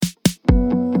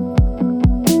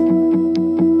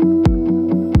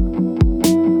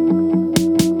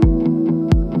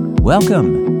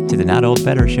Welcome to the Not Old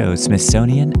Better Show,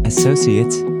 Smithsonian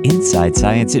Associates Inside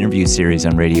Science interview series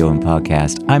on radio and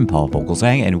podcast. I'm Paul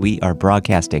Vogelzang, and we are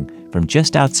broadcasting from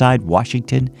just outside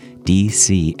Washington,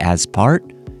 D.C. As part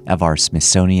of our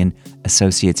Smithsonian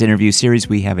Associates interview series,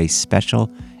 we have a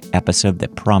special episode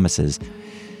that promises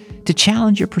to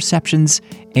challenge your perceptions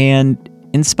and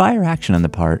inspire action on the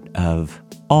part of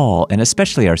all, and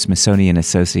especially our Smithsonian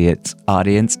Associates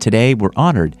audience. Today, we're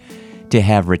honored to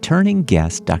have returning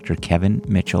guest Dr. Kevin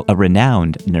Mitchell, a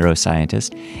renowned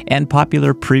neuroscientist and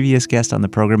popular previous guest on the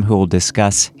program who will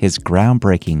discuss his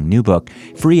groundbreaking new book,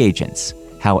 Free Agents: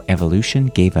 How Evolution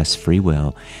Gave Us Free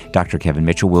Will. Dr. Kevin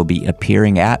Mitchell will be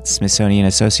appearing at Smithsonian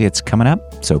Associates coming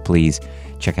up, so please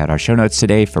check out our show notes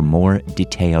today for more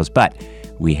details. But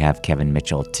we have Kevin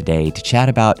Mitchell today to chat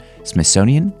about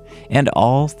Smithsonian and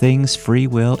all things free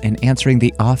will, and answering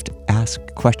the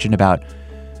oft-asked question about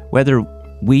whether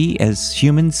we as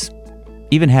humans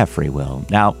even have free will.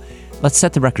 Now, let's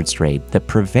set the record straight. The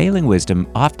prevailing wisdom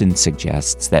often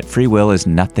suggests that free will is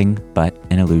nothing but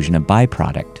an illusion, a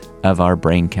byproduct of our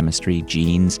brain chemistry,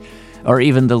 genes, or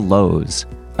even the laws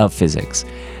of physics.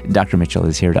 Dr. Mitchell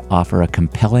is here to offer a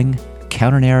compelling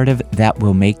counter-narrative that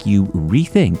will make you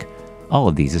rethink all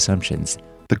of these assumptions.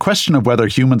 The question of whether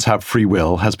humans have free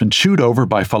will has been chewed over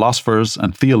by philosophers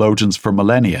and theologians for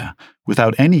millennia,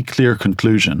 without any clear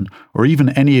conclusion or even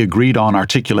any agreed-on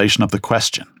articulation of the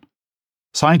question.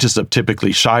 Scientists have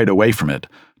typically shied away from it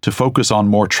to focus on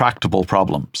more tractable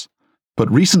problems. But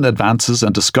recent advances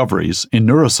and discoveries, in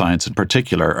neuroscience in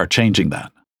particular, are changing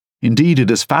that. Indeed,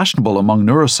 it is fashionable among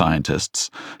neuroscientists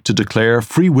to declare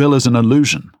free will is an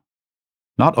illusion.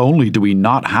 Not only do we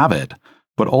not have it,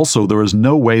 but also there is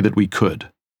no way that we could.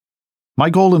 My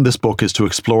goal in this book is to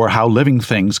explore how living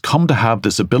things come to have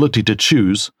this ability to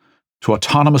choose, to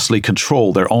autonomously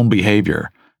control their own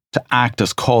behavior, to act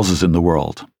as causes in the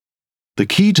world. The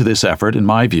key to this effort, in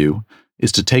my view,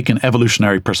 is to take an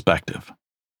evolutionary perspective.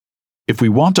 If we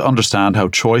want to understand how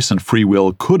choice and free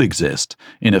will could exist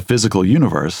in a physical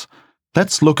universe,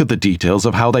 let's look at the details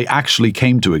of how they actually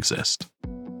came to exist.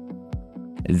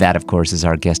 That, of course, is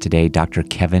our guest today, Dr.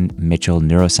 Kevin Mitchell,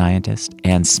 neuroscientist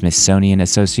and Smithsonian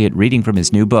Associate, reading from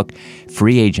his new book,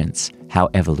 Free Agents: How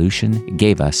Evolution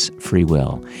Gave Us Free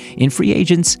Will. In Free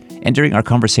Agents, and during our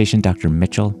conversation, Dr.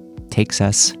 Mitchell takes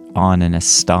us on an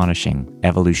astonishing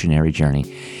evolutionary journey.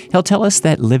 He'll tell us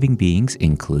that living beings,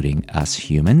 including us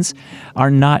humans,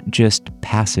 are not just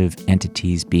passive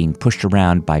entities being pushed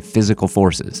around by physical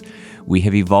forces. We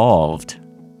have evolved,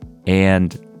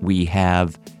 and we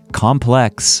have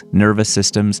complex nervous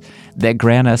systems that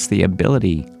grant us the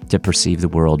ability to perceive the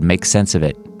world, make sense of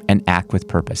it, and act with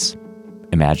purpose.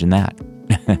 Imagine that.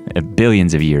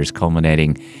 Billions of years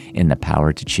culminating in the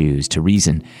power to choose, to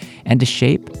reason, and to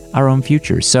shape our own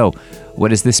futures. So, what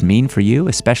does this mean for you,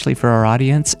 especially for our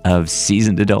audience of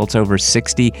seasoned adults over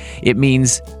 60? It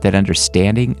means that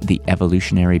understanding the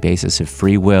evolutionary basis of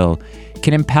free will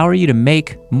can empower you to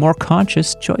make more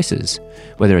conscious choices,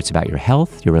 whether it's about your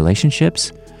health, your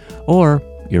relationships, or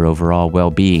your overall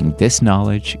well-being. This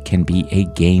knowledge can be a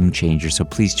game changer. So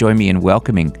please join me in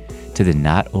welcoming to the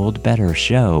Not Old Better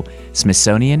Show,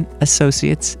 Smithsonian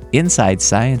Associates Inside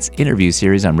Science interview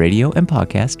series on radio and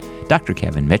podcast, Dr.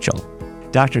 Kevin Mitchell.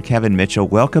 Dr. Kevin Mitchell,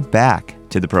 welcome back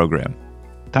to the program.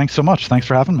 Thanks so much. Thanks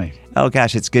for having me. Oh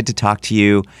gosh, it's good to talk to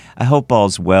you. I hope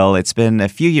all's well. It's been a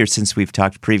few years since we've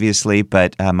talked previously,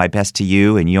 but my best to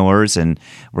you and yours, and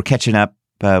we're catching up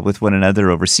with one another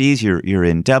overseas. You're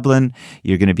in Dublin.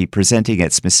 You're going to be presenting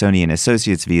at Smithsonian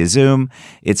Associates via Zoom.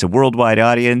 It's a worldwide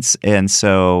audience, and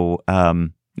so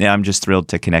I'm just thrilled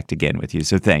to connect again with you.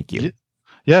 So thank you.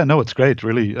 Yeah, no, it's great.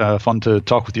 Really fun to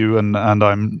talk with you, and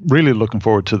I'm really looking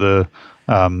forward to the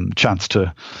chance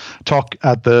to talk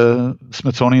at the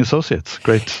Smithsonian Associates.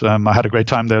 Great. I had a great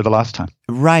time there the last time.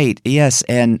 Right. Yes,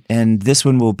 and this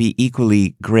one will be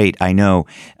equally great, I know.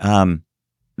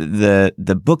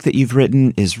 The book that you've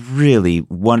written is really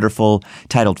wonderful,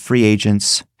 titled Free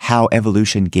Agents: How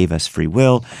Evolution Gave Us Free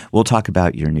Will. We'll talk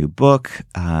about your new book,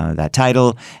 that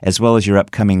title, as well as your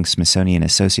upcoming Smithsonian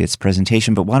Associates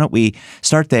presentation. But why don't we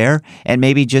start there and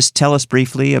maybe just tell us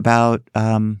briefly about,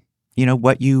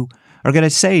 what you are going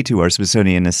to say to our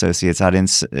Smithsonian Associates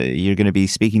audience. You're going to be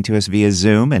speaking to us via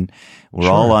Zoom, and we're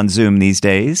all on Zoom these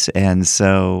days. And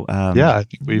so,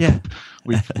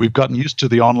 we've gotten used to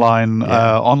the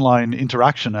online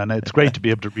interaction, and it's great to be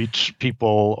able to reach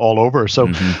people all over. So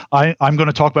I'm going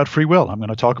to talk about free will. I'm going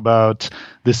to talk about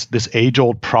this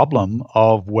age-old problem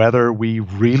of whether we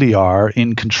really are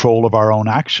in control of our own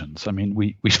actions. I mean,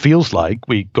 we feels like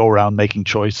we go around making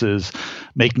choices,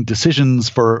 making decisions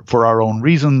for our own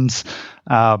reasons.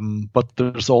 But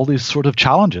there's all these sort of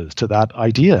challenges to that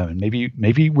idea. And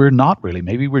maybe we're not really.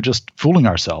 Maybe we're just fooling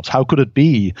ourselves. How could it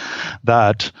be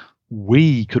that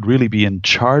we could really be in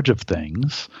charge of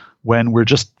things when we're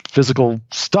just physical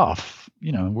stuff?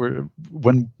 You know,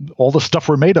 when all the stuff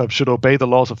we're made of should obey the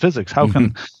laws of physics. How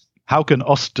can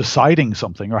us deciding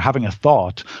something or having a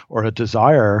thought or a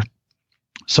desire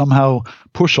somehow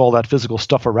push all that physical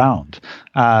stuff around?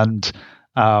 And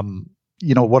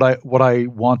what I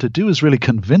want to do is really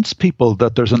convince people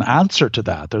that there's an answer to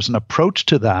that. There's an approach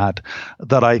to that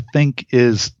I think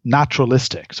is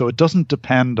naturalistic. So it doesn't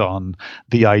depend on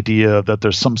the idea that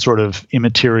there's some sort of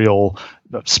immaterial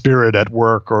spirit at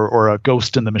work or a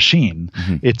ghost in the machine.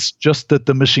 It's just that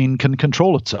the machine can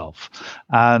control itself.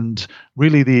 And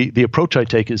really the approach I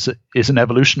take is an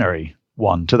evolutionary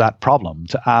one to that problem,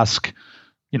 to ask,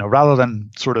 rather than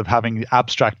sort of having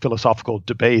abstract philosophical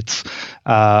debates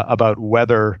about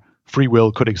whether free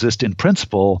will could exist in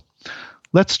principle,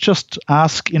 let's just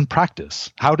ask in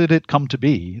practice, how did it come to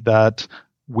be that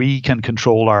we can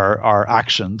control our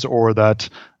actions, or that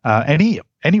any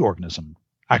organism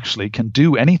actually can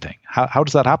do anything? How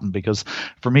does that happen? Because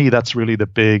for me, that's really the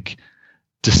big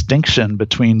distinction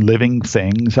between living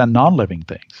things and non-living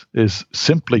things, is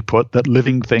simply put that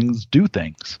living things do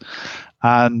things.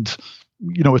 And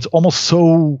it's almost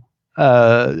so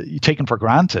taken for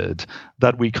granted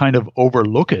that we kind of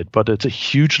overlook it, but it's a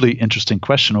hugely interesting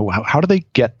question. How do they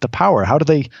get the power? How do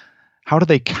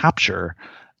they capture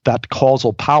that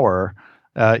causal power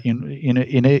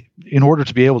in order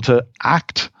to be able to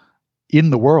act in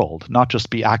the world, not just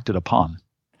be acted upon?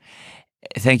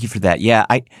 Thank you for that. Yeah,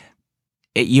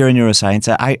 you're a neuroscience.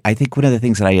 I think one of the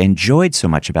things that I enjoyed so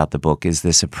much about the book is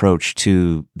this approach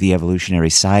to the evolutionary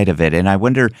side of it. And I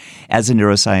wonder, as a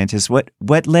neuroscientist,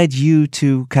 what led you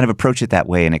to kind of approach it that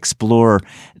way and explore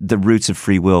the roots of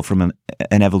free will from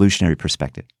an evolutionary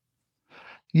perspective?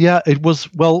 Yeah, it was,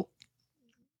 well,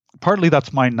 partly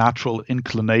that's my natural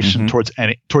inclination towards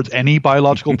any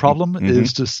biological problem,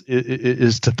 is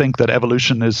to think that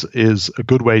evolution is a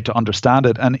good way to understand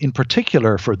it. And in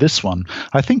particular for this one,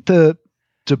 I think the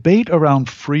debate around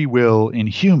free will in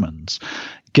humans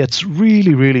gets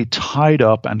really, really tied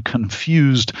up and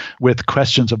confused with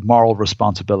questions of moral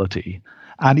responsibility,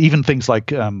 and even things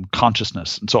like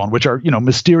consciousness and so on, which are,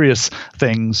 mysterious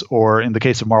things. Or in the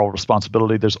case of moral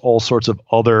responsibility, there's all sorts of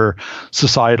other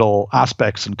societal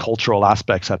aspects and cultural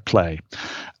aspects at play.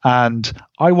 And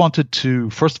I wanted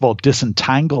to, first of all,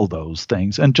 disentangle those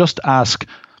things and just ask,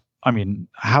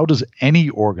 how does any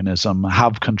organism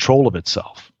have control of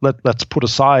itself? Let's put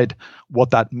aside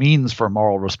what that means for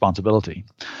moral responsibility.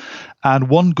 And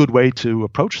one good way to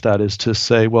approach that is to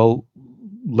say, well,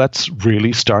 let's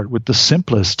really start with the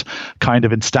simplest kind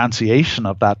of instantiation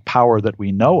of that power that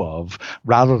we know of,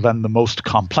 rather than the most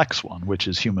complex one, which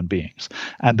is human beings,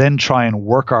 and then try and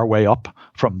work our way up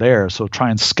from there. So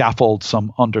try and scaffold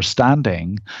some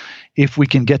understanding. If we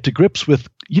can get to grips with,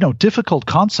 difficult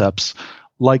concepts,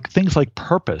 like things like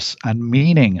purpose and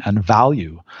meaning and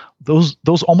value, those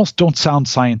almost don't sound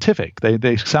scientific.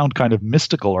 They sound kind of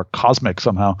mystical or cosmic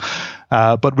somehow.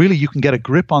 But really, you can get a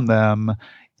grip on them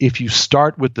if you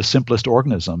start with the simplest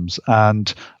organisms.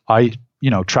 And I,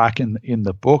 track in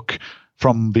the book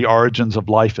from the origins of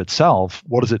life itself.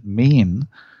 What does it mean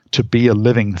to be a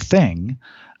living thing?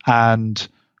 And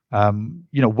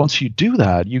once you do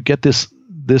that, you get this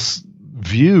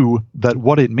view that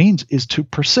what it means is to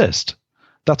persist.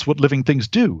 That's what living things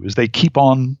do, is they keep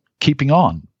on keeping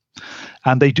on.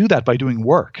 And they do that by doing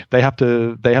work. They have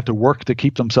to work to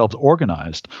keep themselves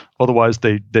organized. Otherwise,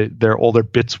 all their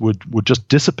bits would just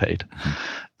dissipate.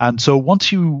 And so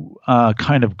once you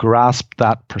kind of grasp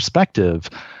that perspective,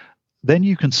 then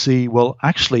you can see, well,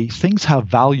 actually, things have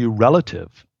value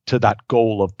relative to that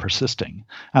goal of persisting,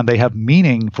 and they have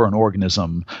meaning for an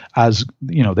organism as,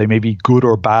 they may be good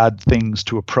or bad things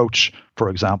to approach, for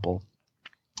example.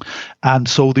 And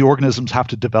so the organisms have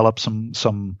to develop some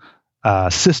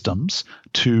systems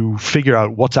to figure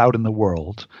out what's out in the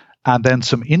world, and then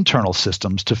some internal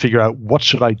systems to figure out what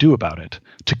should I do about it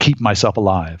to keep myself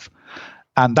alive.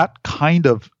 And that kind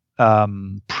of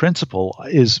principle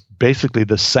is basically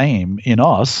the same in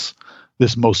us,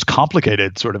 this most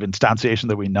complicated sort of instantiation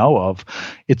that we know of.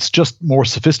 It's just more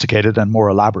sophisticated and more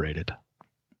elaborated.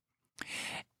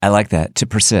 I like that. To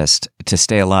persist, to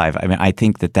stay alive. I mean, I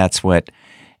think that that's what,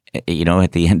 at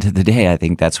the end of the day, I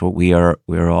think that's what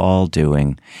we're all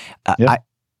doing. Yeah.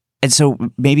 And so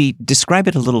maybe describe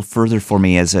it a little further for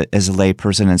me as a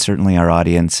layperson, and certainly our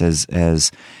audience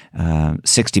as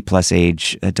 60 plus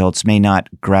age adults may not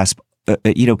grasp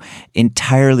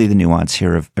entirely the nuance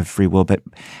here of free will. But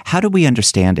how do we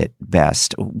understand it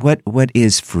best? What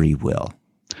is free will?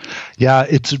 Yeah,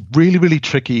 it's really, really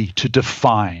tricky to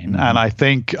define. And I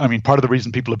think, part of the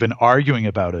reason people have been arguing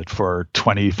about it for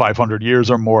 2,500 years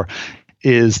or more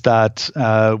is that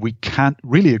we can't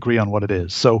really agree on what it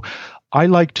is. So I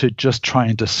like to just try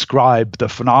and describe the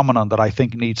phenomenon that I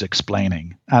think needs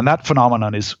explaining. And that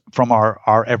phenomenon is from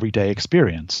our everyday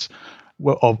experience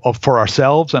of for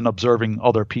ourselves and observing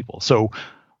other people. So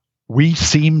we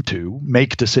seem to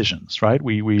make decisions, right?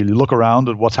 We look around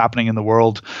at what's happening in the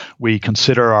world. We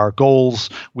consider our goals.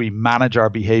 We manage our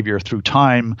behavior through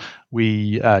time.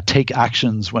 We take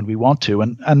actions when we want to.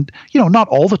 And not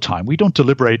all the time. We don't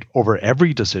deliberate over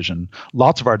every decision.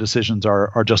 Lots of our decisions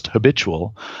are just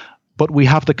habitual. But we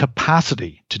have the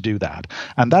capacity to do that.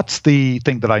 And that's the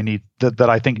thing that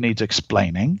I think needs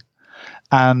explaining.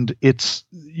 And it's,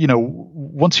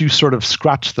 once you sort of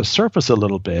scratch the surface a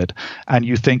little bit and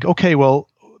you think, okay, well,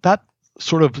 that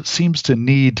sort of seems to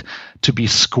need to be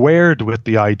squared with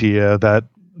the idea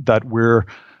that we're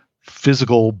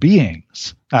physical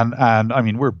beings.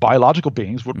 And we're biological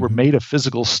beings. We're made of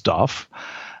physical stuff.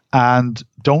 And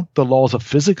don't the laws of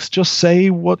physics just say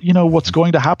what's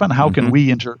going to happen? How can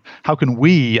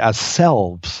we as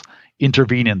selves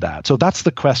intervene in that? So that's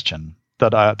the question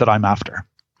that I'm after.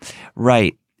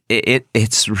 Right.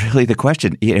 It's really the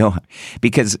question,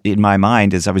 because in my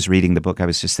mind, as I was reading the book, I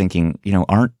was just thinking,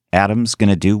 aren't atoms going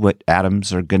to do what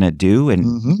atoms are going to do?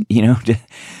 And,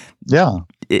 yeah,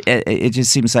 it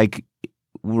just seems like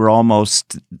we're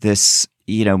almost this,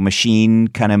 machine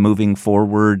kind of moving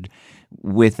forward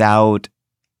without,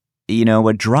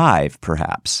 a drive,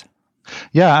 perhaps.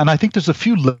 Yeah, and I think there's a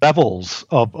few levels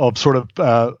of sort of,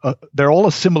 they're all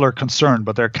a similar concern,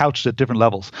 but they're couched at different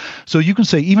levels. So you can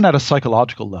say, even at a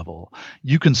psychological level,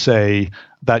 you can say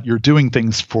that you're doing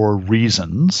things for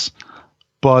reasons,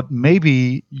 but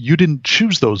maybe you didn't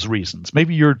choose those reasons.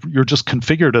 Maybe you're just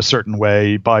configured a certain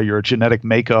way by your genetic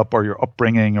makeup or your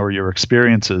upbringing or your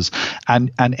experiences.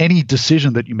 And any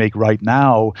decision that you make right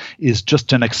now is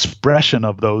just an expression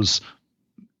of those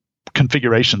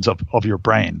configurations of your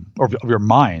brain or of your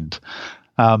mind.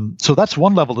 So that's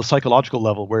one level, the psychological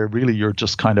level, where really you're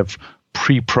just kind of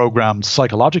pre-programmed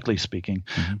psychologically speaking.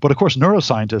 But of course,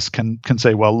 neuroscientists can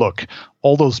say, well, look,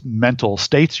 all those mental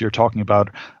states you're talking about,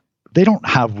 they don't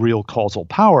have real causal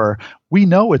power. We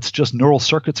know it's just neural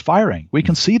circuits firing. We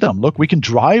can see them. Look, we can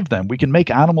drive them. We can make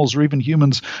animals or even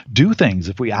humans do things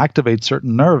if we activate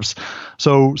certain nerves.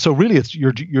 So really,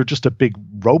 you're just a big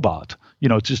robot.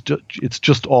 It's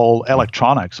just all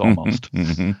electronics almost.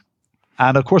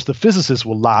 And of course, the physicists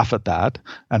will laugh at that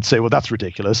and say, well, that's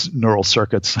ridiculous. Neural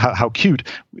circuits, how cute.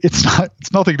 It's not.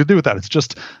 It's nothing to do with that. It's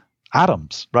just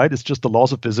atoms, right? It's just the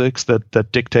laws of physics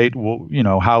that dictate,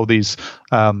 how these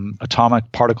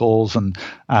atomic particles and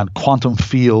quantum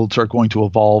fields are going to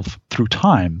evolve through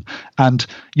time. And,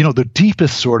 the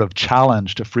deepest sort of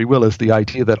challenge to free will is the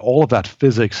idea that all of that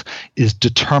physics is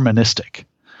deterministic,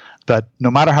 that no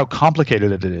matter how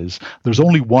complicated it is, there's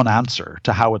only one answer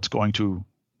to how it's going to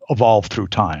evolve through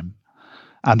time.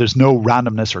 And there's no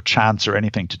randomness or chance or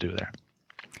anything to do there.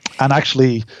 And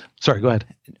actually, sorry, go ahead.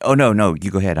 Oh, no,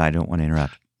 you go ahead. I don't want to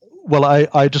interrupt. Well,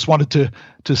 I just wanted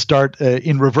to start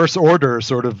in reverse order,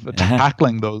 sort of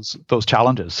tackling those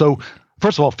challenges. So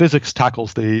first of all, physics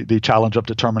tackles the challenge of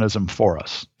determinism for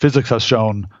us. Physics has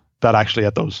shown that actually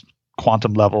at those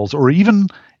quantum levels, or even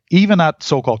at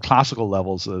so-called classical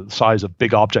levels, the size of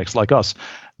big objects like us,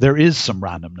 there is some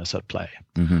randomness at play.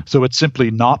 So it's simply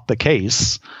not the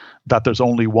case that there's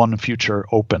only one future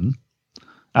open,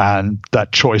 and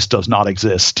that choice does not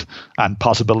exist and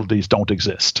possibilities don't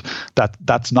exist.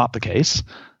 That's not the case.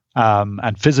 And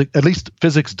at least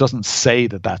physics doesn't say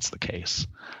that that's the case.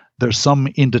 There's some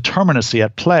indeterminacy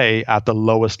at play at the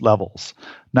lowest levels.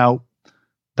 Now,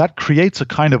 that creates a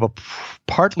kind of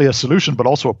partly a solution, but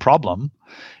also a problem,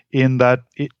 in that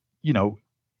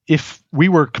if we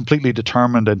were completely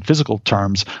determined in physical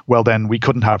terms, well, then we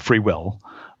couldn't have free will.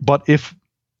 But if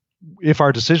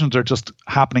our decisions are just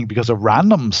happening because of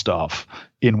random stuff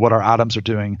in what our atoms are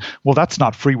doing, well, that's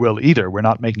not free will either. We're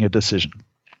not making a decision.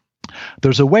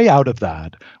 There's a way out of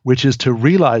that, which is to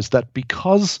realize that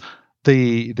because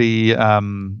the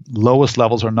lowest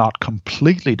levels are not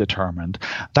completely determined,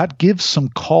 that gives some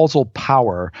causal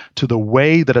power to the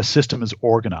way that a system is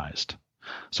organized.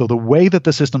 So the way that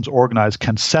the system's organized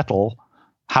can settle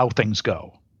how things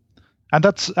go. And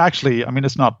that's actually, I mean,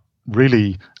 it's not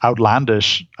really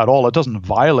outlandish at all. It doesn't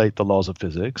violate the laws of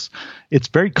physics. It's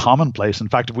very commonplace. In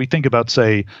fact, if we think about,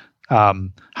 say,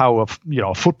 how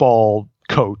a football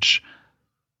coach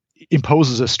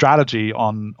imposes a strategy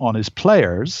on his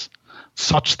players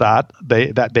such that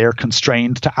they're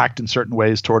constrained to act in certain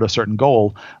ways toward a certain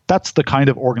goal, that's the kind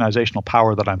of organizational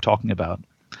power that I'm talking about.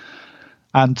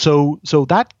 And so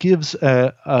that gives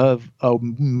a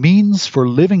means for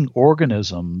living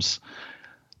organisms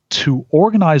to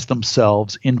organize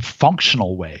themselves in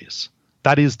functional ways.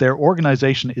 That is, their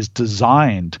organization is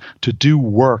designed to do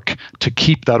work to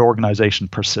keep that organization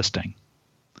persisting.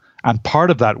 And part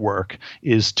of that work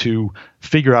is to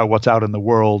figure out what's out in the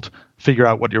world, figure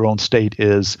out what your own state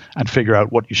is, and figure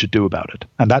out what you should do about it.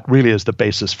 And that really is the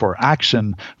basis for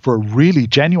action, for really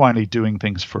genuinely doing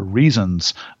things for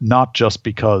reasons, not just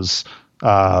because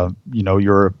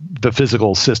the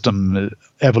physical system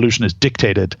evolution is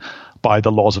dictated by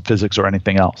the laws of physics or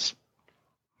anything else.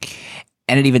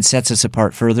 And it even sets us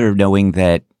apart further, knowing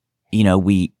that,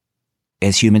 we,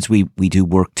 as humans, we do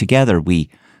work together. We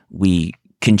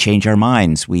can change our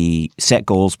minds. We set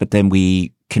goals, but then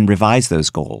we can revise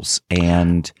those goals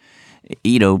and,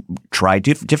 try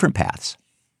different paths.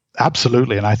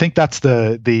 Absolutely. And I think that's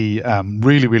the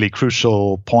really, really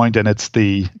crucial point. And it's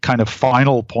the kind of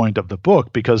final point of the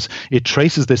book, because it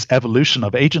traces this evolution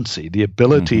of agency, the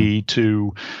ability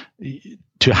to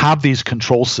have these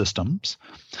control systems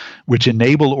which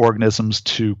enable organisms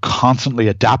to constantly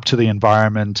adapt to the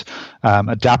environment,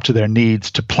 adapt to their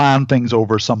needs, to plan things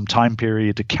over some time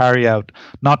period, to carry out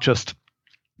not just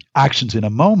actions in a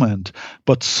moment,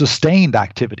 but sustained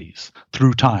activities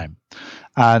through time.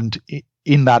 And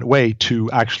in that way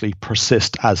to actually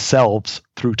persist as selves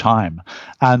through time.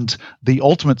 And the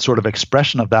ultimate sort of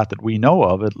expression of that we know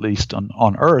of, at least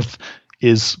on Earth,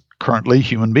 is currently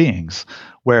human beings,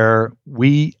 where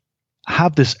we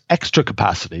have this extra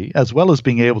capacity, as well as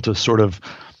being able to sort of,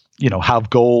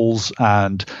 have goals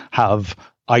and have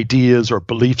ideas or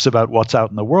beliefs about what's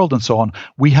out in the world and so on.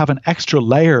 We have an extra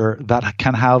layer that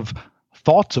can have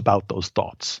thoughts about those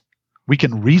thoughts. We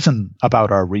can reason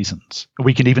about our reasons.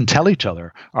 We can even tell each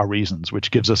other our reasons,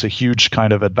 which gives us a huge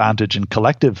kind of advantage in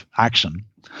collective action.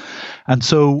 And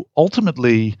so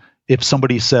ultimately, if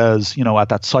somebody says, at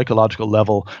that psychological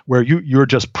level where you're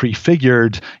just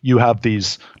prefigured, you have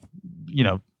these,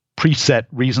 preset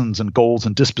reasons and goals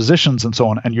and dispositions and so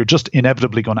on, and you're just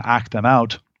inevitably going to act them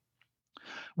out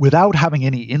without having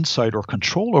any insight or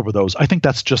control over those, I think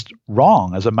that's just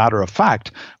wrong. As a matter of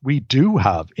fact, we do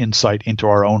have insight into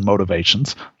our own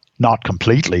motivations, not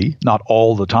completely, not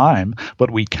all the time, but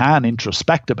we can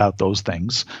introspect about those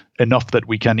things enough that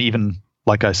we can even,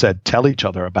 like I said, tell each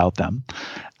other about them.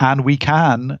 And we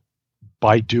can,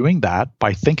 by doing that,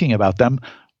 by thinking about them,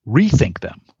 rethink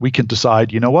them. We can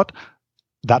decide,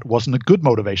 that wasn't a good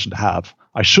motivation to have.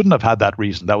 I shouldn't have had that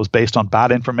reason. That was based on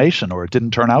bad information, or it didn't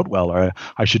turn out well, or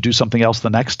I should do something else the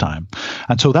next time.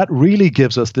 And so that really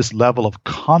gives us this level of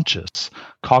conscious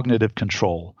cognitive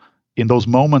control in those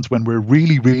moments when we're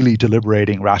really, really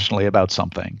deliberating rationally about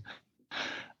something.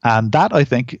 And that, I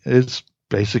think, is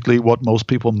basically what most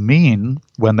people mean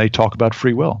when they talk about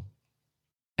free will.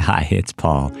 Hi, it's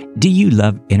Paul. Do you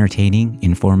love entertaining,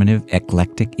 informative,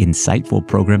 eclectic, insightful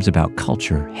programs about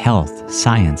culture, health,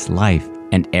 science, life,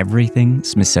 and everything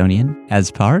Smithsonian? As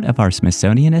part of our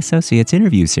Smithsonian Associates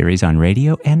interview series on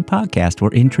radio and podcast, we're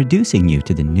introducing you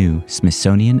to the new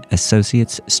Smithsonian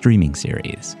Associates streaming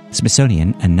series.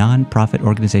 Smithsonian, a nonprofit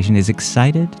organization, is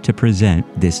excited to present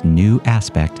this new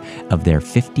aspect of their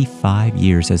 55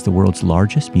 years as the world's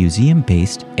largest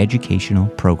museum-based educational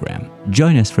program.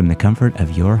 Join us from the comfort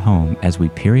of your home as we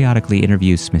periodically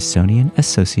interview Smithsonian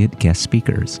Associate guest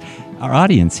speakers. Our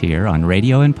audience here on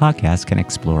radio and podcast can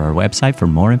explore our website for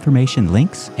more information,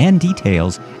 links, and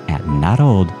details at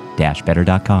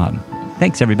notold-better.com.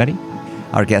 Thanks, everybody.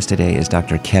 Our guest today is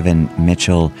Dr. Kevin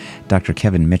Mitchell. Dr.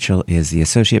 Kevin Mitchell is the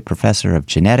Associate Professor of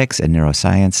Genetics and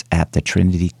Neuroscience at the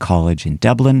Trinity College in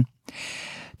Dublin.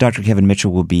 Dr. Kevin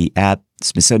Mitchell will be at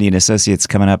Smithsonian Associates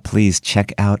coming up. Please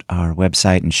check out our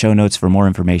website and show notes for more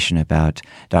information about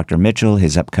Dr. Mitchell,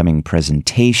 his upcoming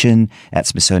presentation at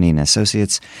Smithsonian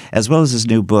Associates, as well as his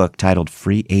new book titled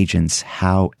Free Agents: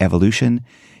 How Evolution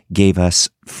Gave Us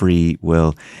Free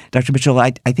Will. Dr. Mitchell,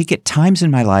 I think at times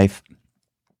in my life,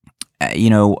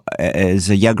 as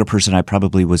a younger person, I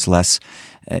probably was less,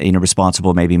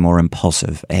 responsible, maybe more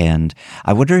impulsive. And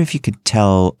I wonder if you could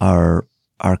tell our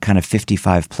kind of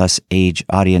 55 plus age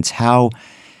audience how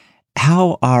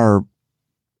our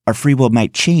free will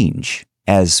might change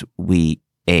as we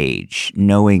age,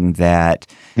 knowing that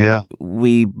Yeah.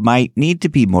 we might need to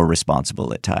be more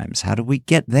responsible at times? How do we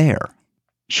get there?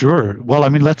 Sure. Well, I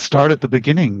mean, let's start at the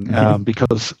beginning,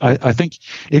 because I think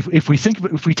if we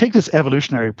take this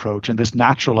evolutionary approach and this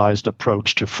naturalized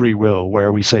approach to free will,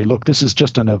 where we say, look, this is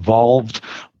just an evolved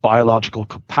biological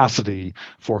capacity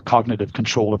for cognitive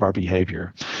control of our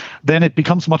behavior, then it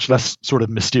becomes much less sort of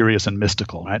mysterious and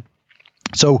mystical, right?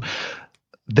 So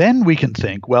then we can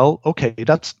think, well, okay,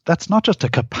 that's not just a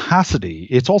capacity,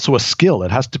 it's also a skill.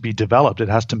 It has to be developed, it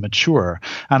has to mature.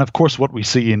 And of course, what we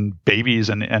see in babies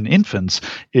and infants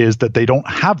is that they don't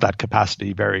have that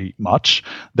capacity very much.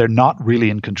 They're not really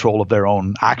in control of their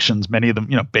own actions. Many of them,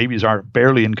 babies are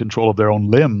barely in control of their own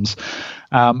limbs.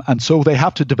 And so they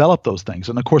have to develop those things.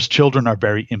 And of course, children are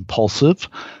very impulsive.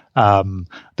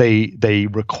 They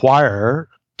require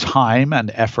time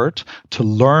and effort to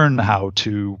learn how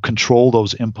to control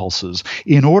those impulses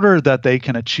in order that they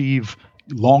can achieve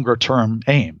longer term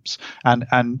aims. And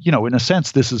in a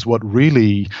sense, this is what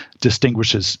really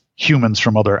distinguishes humans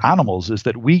from other animals, is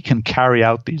that we can carry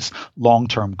out these long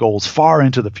term goals far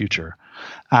into the future.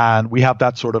 And we have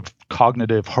that sort of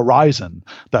cognitive horizon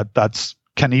that's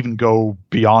can even go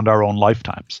beyond our own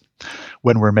lifetimes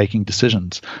when we're making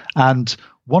decisions. And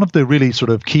one of the really sort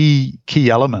of key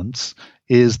elements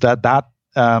is that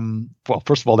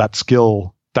first of all, that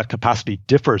skill, that capacity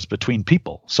differs between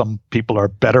people. Some people are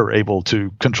better able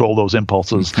to control those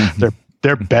impulses.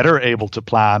 They're better able to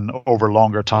plan over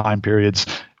longer time periods,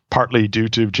 partly due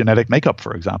to genetic makeup,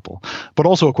 for example. But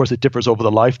also, of course, it differs over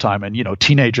the lifetime. And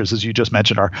teenagers, as you just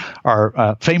mentioned,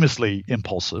 are famously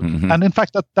impulsive. And in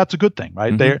fact, that's a good thing,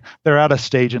 right? They're at a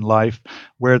stage in life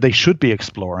where they should be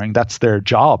exploring. That's their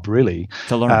job, really.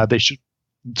 To learn. They should.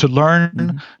 To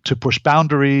learn, to push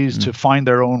boundaries, to find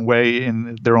their own way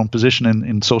in their own position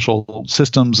in social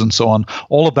systems and so on.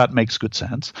 All of that makes good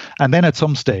sense. And then at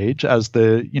some stage, as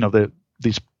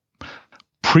these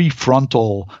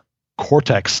prefrontal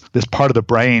cortex, this part of the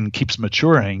brain, keeps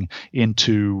maturing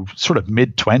into sort of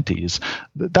mid-20s,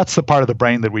 that's the part of the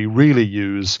brain that we really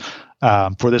use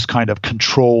for this kind of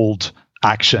controlled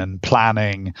action,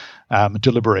 planning,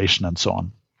 deliberation, and so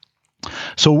on.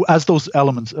 So as those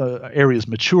areas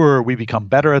mature, we become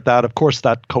better at that. Of course,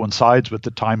 that coincides with the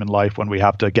time in life when we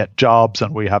have to get jobs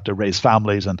and we have to raise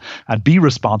families and be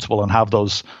responsible and have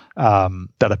those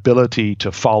that ability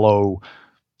to follow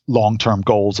long-term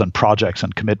goals and projects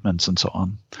and commitments and so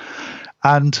on.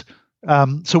 And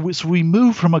so we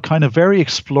move from a kind of very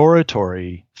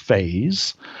exploratory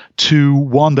phase to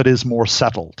one that is more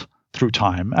settled through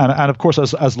time. And of course,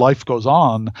 as life goes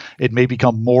on, it may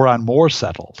become more and more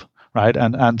settled. Right.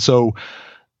 And so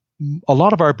a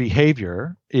lot of our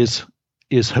behavior is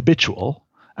habitual.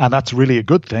 And that's really a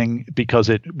good thing because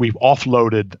we've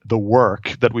offloaded the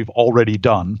work that we've already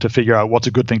done to figure out what's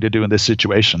a good thing to do in this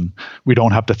situation. We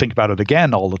don't have to think about it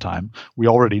again all the time. We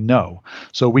already know.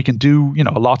 So we can do,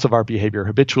 lots of our behavior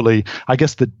habitually. I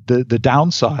guess the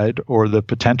downside or the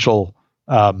potential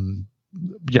problem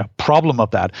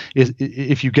of that is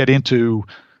if you get into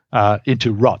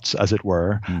ruts, as it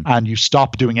were, and you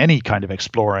stop doing any kind of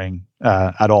exploring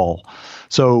at all.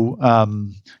 So,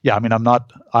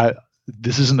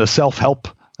 this isn't a self-help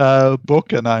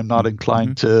book, and I'm not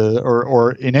inclined to,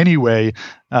 or in any way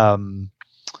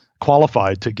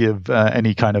qualified to give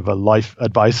any kind of a life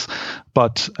advice.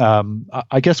 But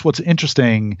I guess what's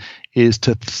interesting is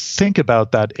to think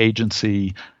about that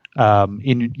agency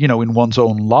in one's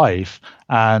own life,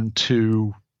 and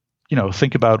to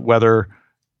think about whether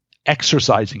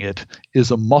exercising it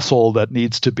is a muscle that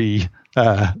needs to be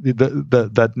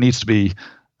that needs to be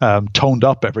toned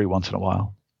up every once in a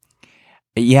while.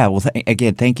 Yeah, well,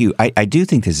 again, thank you. I do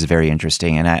think this is very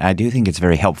interesting, and I do think it's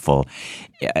very helpful,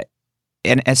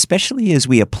 and especially as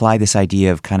we apply this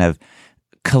idea of kind of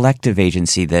collective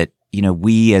agency that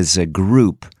we as a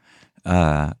group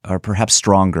are perhaps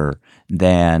stronger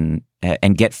than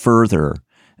and get further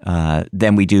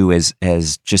than we do as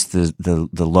just the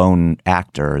lone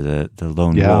actor, the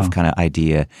lone wolf kind of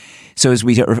idea. So as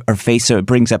we are faced, so it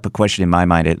brings up a question in my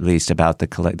mind, at least, about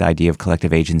the idea of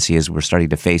collective agency as we're starting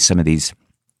to face some of these,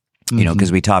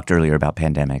 because we talked earlier about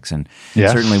pandemics, and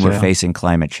certainly we're facing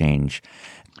climate change.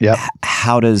 Yeah.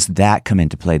 How does that come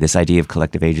into play, this idea of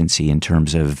collective agency in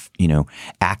terms of,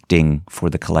 acting for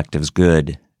the collective's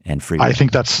good and free will? I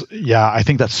think that's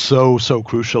so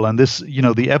crucial. And this,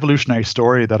 the evolutionary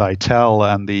story that I tell,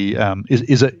 and the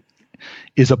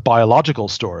is a biological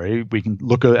story. We can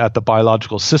look at the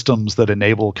biological systems that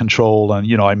enable control,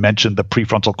 and I mentioned the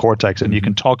prefrontal cortex, and you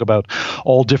can talk about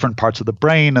all different parts of the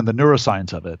brain and the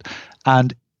neuroscience of it.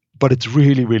 But it's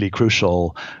really, really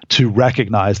crucial to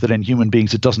recognize that in human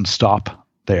beings, it doesn't stop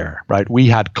there, right? We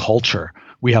had culture.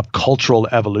 We have cultural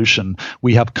evolution.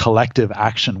 We have collective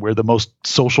action. We're the most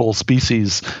social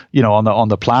species, on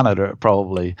the planet,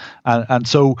 probably. And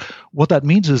so what that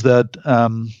means is that,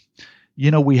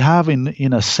 we have,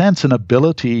 in a sense, an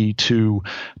ability to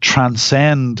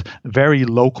transcend very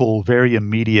local, very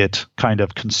immediate kind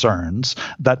of concerns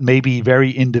that may be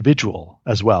very individual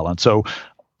as well. And so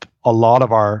a lot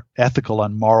of our ethical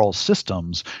and moral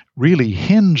systems really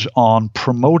hinge on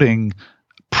promoting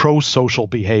pro-social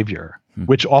behavior,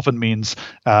 which often means,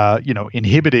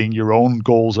 inhibiting your own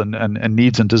goals and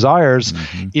needs and desires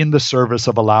in the service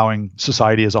of allowing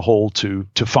society as a whole to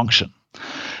function.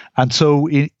 And so,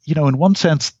 in one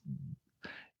sense,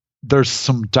 there's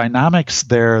some dynamics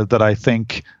there that I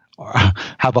think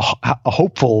have a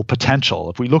hopeful potential.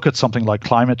 If we look at something like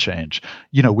climate change,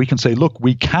 we can say, look,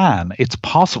 it's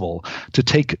possible to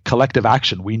take collective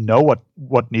action. We know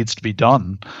what needs to be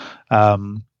done.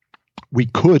 We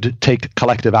could take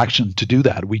collective action to do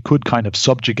that. We could kind of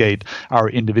subjugate our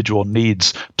individual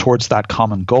needs towards that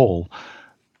common goal.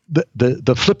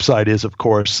 The flip side is, of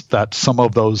course, that some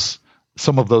of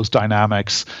those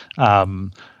dynamics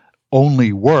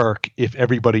only work if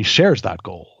everybody shares that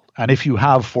goal. And if you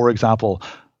have, for example,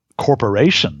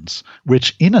 corporations,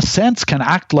 which in a sense can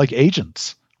act like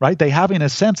agents, right? They have, in a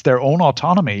sense, their own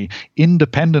autonomy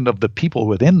independent of the people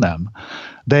within them.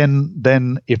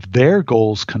 Then if their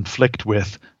goals conflict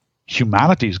with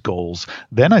humanity's goals,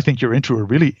 then I think you're into a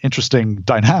really interesting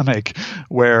dynamic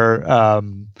where,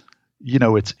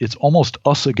 it's almost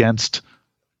us against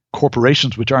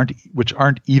corporations which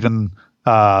aren't even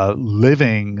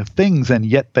living things, and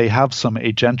yet they have some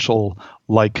agential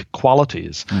like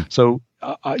qualities. So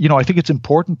I think it's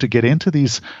important to get into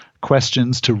these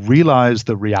questions to realize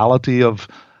the reality of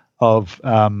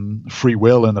free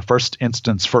will in the first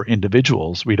instance for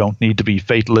individuals. We don't need to be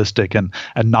fatalistic and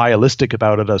nihilistic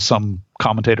about it, as some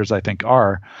commentators I think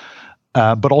are.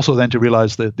 But also then to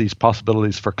realize that these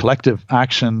possibilities for collective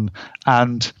action,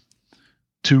 and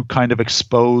to kind of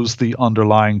expose the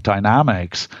underlying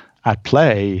dynamics at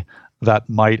play that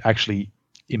might actually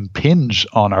impinge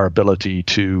on our ability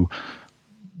to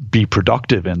be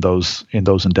productive in those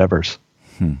endeavors.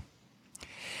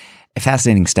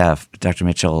 Fascinating stuff, Dr.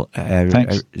 Mitchell.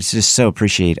 Thanks. I just so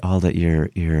appreciate all that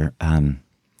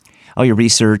all your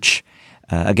research.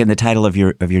 Again, the title of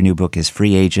your new book is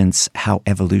Free Agents: How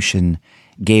Evolution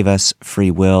Gave Us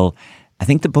Free Will. I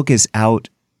think the book is out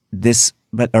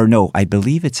I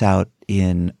believe it's out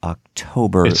in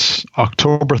October. It's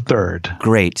October 3rd.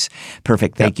 Great.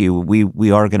 Perfect. Thank you.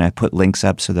 We are going to put links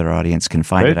up so that our audience can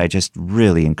find it. I just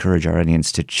really encourage our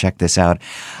audience to check this out.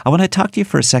 I want to talk to you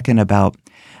for a second about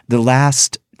the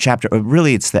last chapter.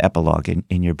 Really, it's the epilogue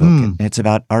in your book. And it's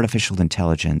about artificial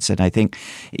intelligence. And I think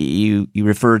you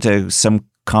refer to some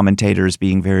commentators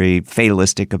being very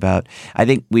fatalistic about, I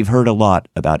think we've heard a lot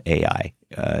about AI.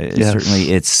 Yes.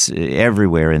 Certainly it's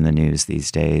everywhere in the news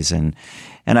these days. And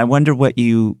I wonder what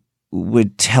you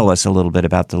would tell us a little bit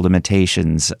about the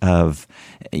limitations of,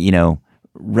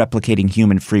 replicating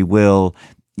human free will,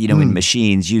 in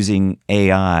machines using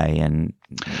AI, and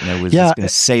was this going to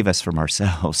save us from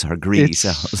ourselves, our greedy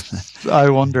selves? I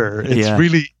wonder.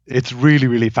 It's really,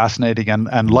 really fascinating.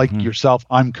 And like yourself,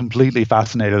 I'm completely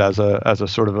fascinated as a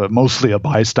sort of mostly a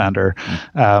bystander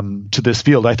to this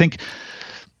field. I think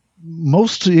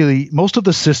most of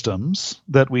the systems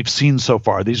that we've seen so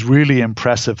far, these really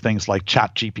impressive things like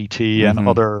ChatGPT and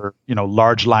other,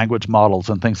 large language models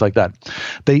and things like that,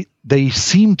 they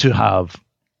seem to have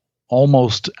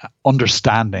almost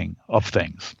understanding of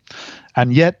things,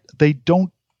 and yet they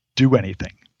don't do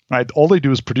anything. Right, all they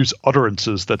do is produce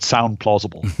utterances that sound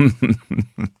plausible.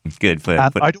 Good.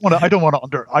 And I don't want to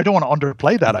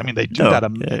underplay that. I mean, they do that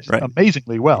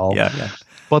amazingly well. Yeah.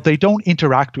 But they don't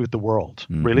interact with the world.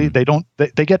 Really, they don't.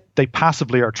 They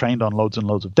passively are trained on loads and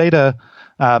loads of data,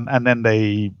 and then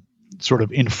they sort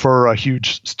of infer a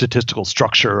huge statistical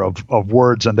structure of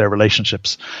words and their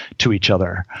relationships to each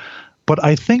other. But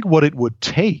I think what it would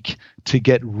take to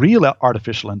get real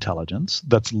artificial intelligence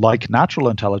that's like natural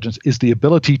intelligence is the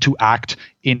ability to act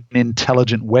in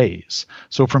intelligent ways.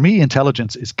 So for me,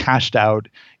 intelligence is cashed out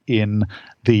in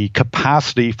the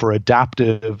capacity for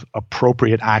adaptive,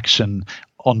 appropriate action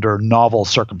under novel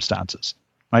circumstances.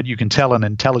 Right? You can tell an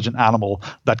intelligent animal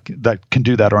that can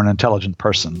do that, or an intelligent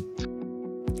person.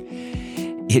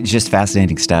 It's just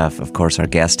fascinating stuff. Of course, our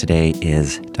guest today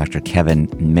is Dr. Kevin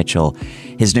Mitchell.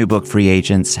 His new book, Free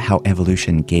Agents, How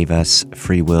Evolution Gave Us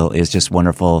Free Will, is just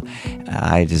wonderful.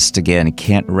 I just, again,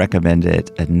 can't recommend it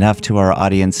enough to our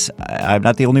audience. I'm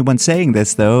not the only one saying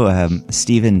this, though.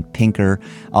 Steven Pinker,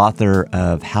 author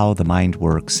of How the Mind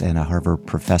Works and a Harvard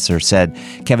professor, said,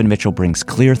 Kevin Mitchell brings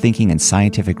clear thinking and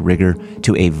scientific rigor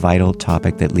to a vital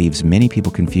topic that leaves many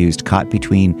people confused, caught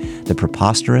between the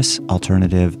preposterous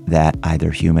alternative that either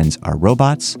humans are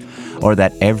robots or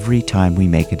that every time we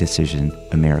make a decision,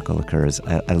 a miracle occurs.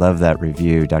 I love that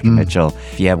review, Dr. Mitchell.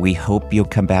 Yeah, we hope you'll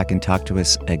come back and talk to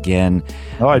us again.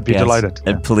 Oh, I'd be delighted.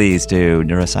 Yeah. Please do.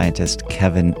 Neuroscientist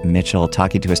Kevin Mitchell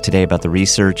talking to us today about the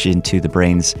research into the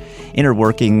brain's inner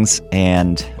workings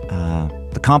and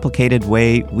the complicated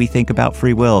way we think about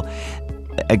free will.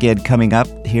 Again, coming up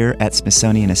here at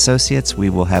Smithsonian Associates, we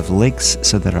will have links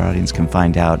so that our audience can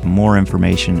find out more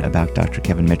information about Dr.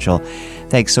 Kevin Mitchell.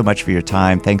 Thanks so much for your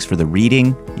time. Thanks for the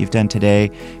reading you've done today.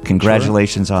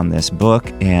 Congratulations on this book,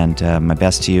 and my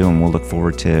best to you, and we'll look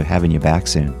forward to having you back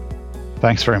soon.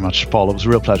 Thanks very much, Paul. It was a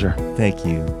real pleasure. Thank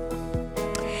you.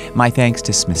 My thanks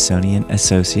to Smithsonian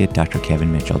Associate Dr.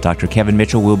 Kevin Mitchell. Dr. Kevin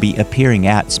Mitchell will be appearing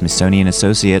at Smithsonian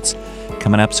Associates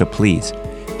coming up, so please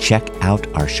check out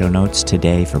our show notes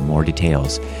today for more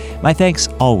details. My thanks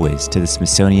always to the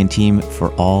Smithsonian team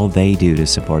for all they do to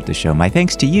support the show. My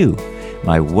thanks to you,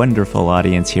 my wonderful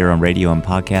audience here on radio and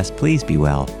podcast. Please be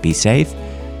well, be safe,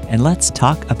 and let's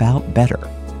talk about better.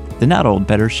 The Not Old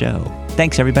Better Show.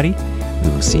 Thanks, everybody. We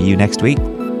will see you next week.